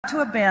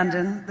to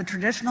abandon the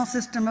traditional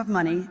system of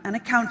money and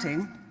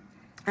accounting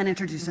and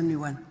introduce a new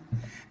one.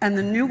 And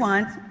the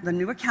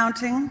new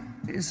accounting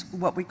is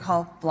what we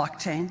call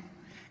blockchain.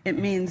 It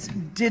means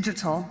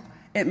digital.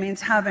 It means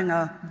having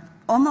a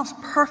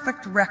almost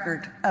perfect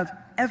record of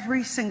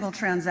every single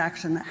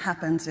transaction that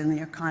happens in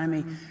the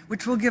economy,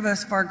 which will give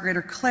us far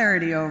greater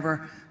clarity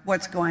over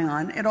what's going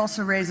on. It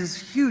also raises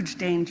huge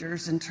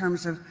dangers in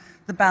terms of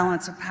the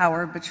balance of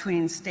power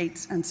between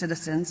states and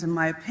citizens. In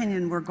my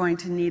opinion, we're going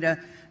to need a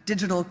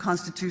digital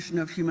constitution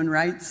of human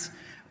rights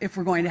if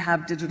we're going to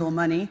have digital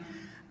money.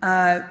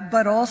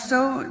 But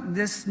also,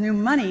 this new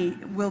money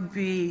will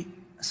be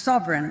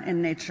sovereign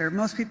in nature.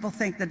 Most people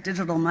think that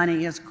digital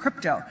money is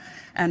crypto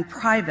and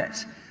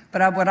private,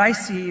 but what I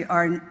see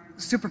are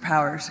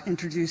superpowers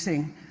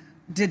introducing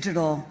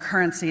digital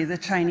currency. The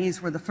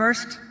Chinese were the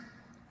first.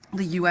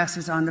 The US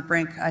is on the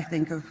brink, I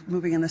think, of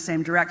moving in the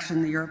same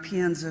direction. The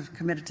Europeans have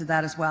committed to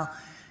that as well.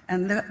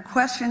 And the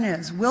question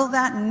is, will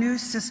that new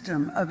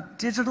system of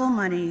digital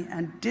money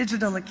and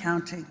digital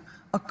accounting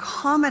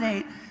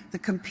accommodate the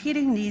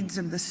competing needs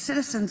of the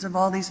citizens of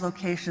all these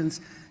locations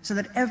so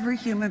that every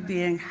human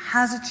being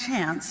has a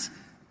chance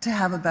to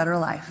have a better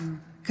life?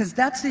 Because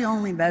that's the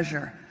only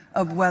measure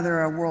of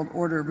whether a world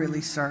order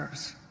really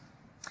serves.